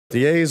The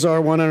yeas are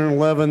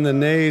 111, the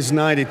nays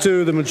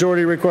 92, the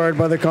majority required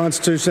by the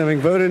Constitution having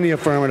voted in the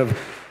affirmative.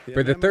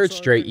 For the third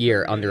straight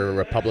year under a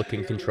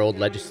Republican-controlled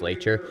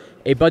legislature,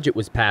 a budget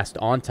was passed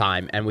on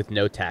time and with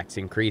no tax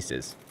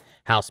increases.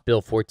 House Bill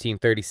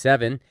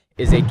 1437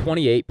 is a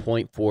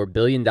 $28.4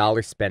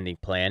 billion spending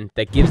plan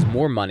that gives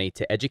more money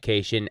to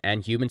education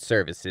and human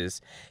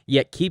services,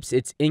 yet keeps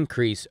its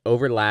increase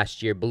over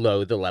last year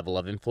below the level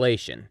of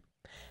inflation.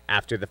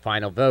 After the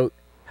final vote,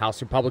 House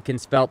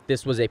Republicans felt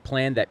this was a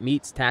plan that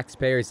meets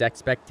taxpayers'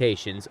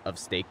 expectations of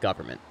state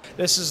government.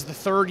 This is the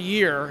third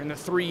year in the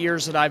 3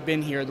 years that I've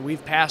been here that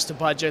we've passed a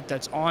budget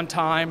that's on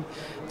time,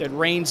 that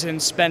reins in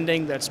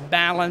spending, that's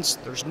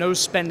balanced, there's no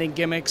spending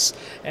gimmicks,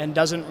 and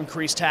doesn't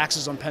increase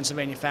taxes on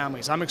Pennsylvania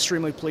families. I'm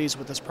extremely pleased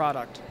with this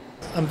product.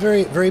 I'm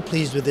very, very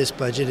pleased with this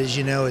budget. As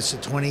you know, it's a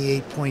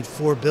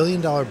 $28.4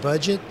 billion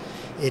budget.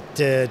 It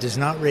does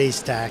not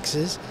raise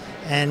taxes,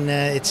 and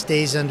it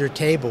stays under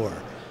Tabor.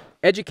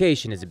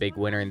 Education is a big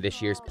winner in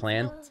this year's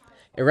plan.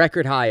 A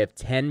record high of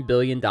 $10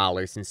 billion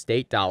in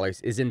state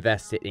dollars is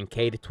invested in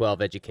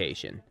K-12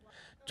 education.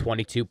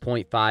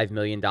 $22.5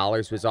 million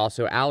was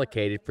also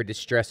allocated for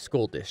distressed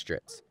school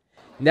districts.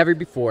 Never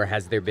before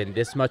has there been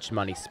this much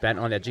money spent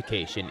on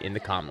education in the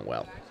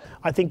Commonwealth.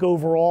 I think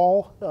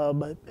overall,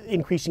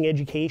 increasing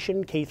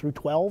education, K through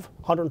 12,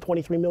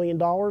 $123 million,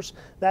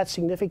 that's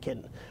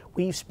significant.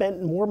 We've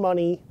spent more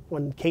money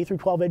on K through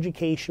 12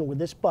 education with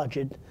this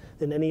budget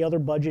than any other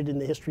budget in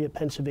the history of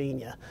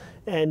Pennsylvania.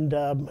 And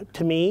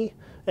to me,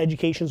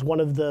 education is one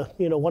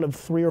of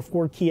 3 or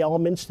 4 key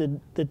elements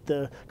that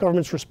the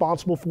government's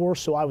responsible for,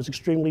 so I was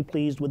extremely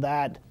pleased with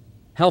that.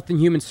 Health and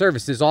Human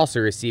Services also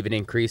receive an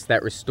increase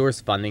that restores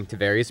funding to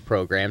various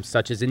programs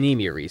such as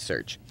anemia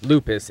research,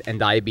 lupus, and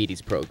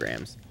diabetes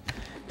programs.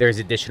 There is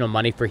additional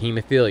money for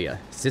hemophilia,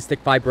 cystic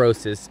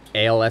fibrosis,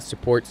 ALS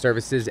support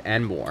services,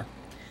 and more.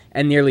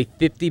 And nearly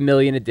 $50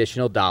 million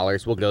additional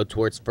dollars will go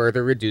towards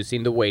further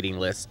reducing the waiting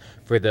lists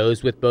for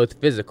those with both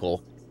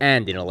physical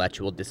and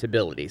intellectual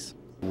disabilities.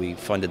 We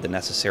funded the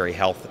necessary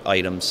health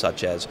items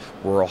such as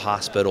rural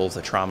hospitals,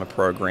 the trauma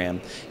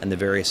program, and the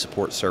various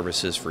support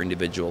services for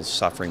individuals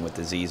suffering with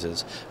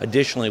diseases.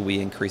 Additionally, we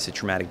increased the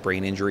traumatic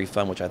brain injury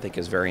fund, which I think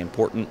is very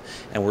important,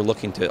 and we're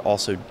looking to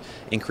also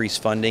increase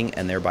funding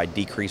and thereby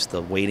decrease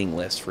the waiting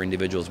list for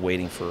individuals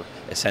waiting for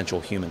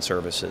essential human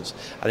services.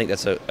 I think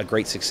that's a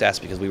great success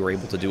because we were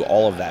able to do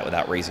all of that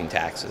without raising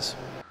taxes.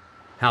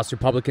 House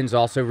Republicans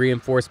also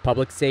reinforced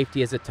public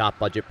safety as a top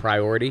budget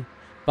priority,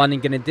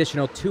 funding an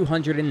additional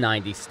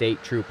 290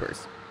 state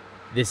troopers.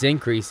 This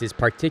increase is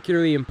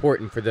particularly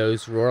important for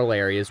those rural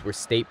areas where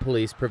state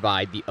police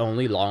provide the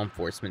only law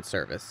enforcement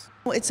service.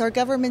 It's our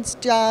government's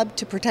job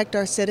to protect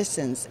our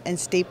citizens, and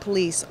state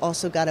police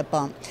also got a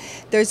bump.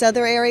 There's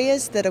other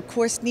areas that of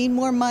course need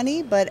more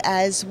money, but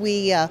as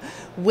we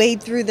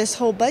wade through this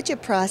whole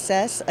budget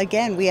process,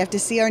 again, we have to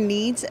see our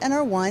needs and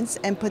our wants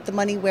and put the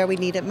money where we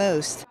need it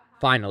most.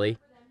 Finally,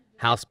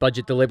 House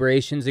budget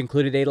deliberations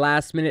included a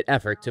last-minute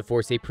effort to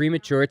force a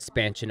premature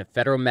expansion of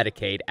federal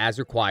Medicaid as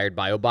required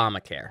by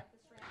Obamacare.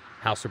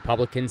 House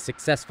Republicans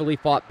successfully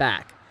fought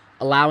back,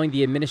 allowing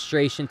the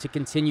administration to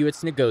continue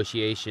its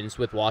negotiations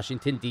with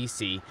Washington,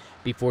 D.C.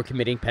 before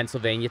committing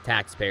Pennsylvania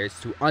taxpayers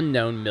to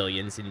unknown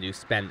millions in new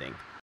spending.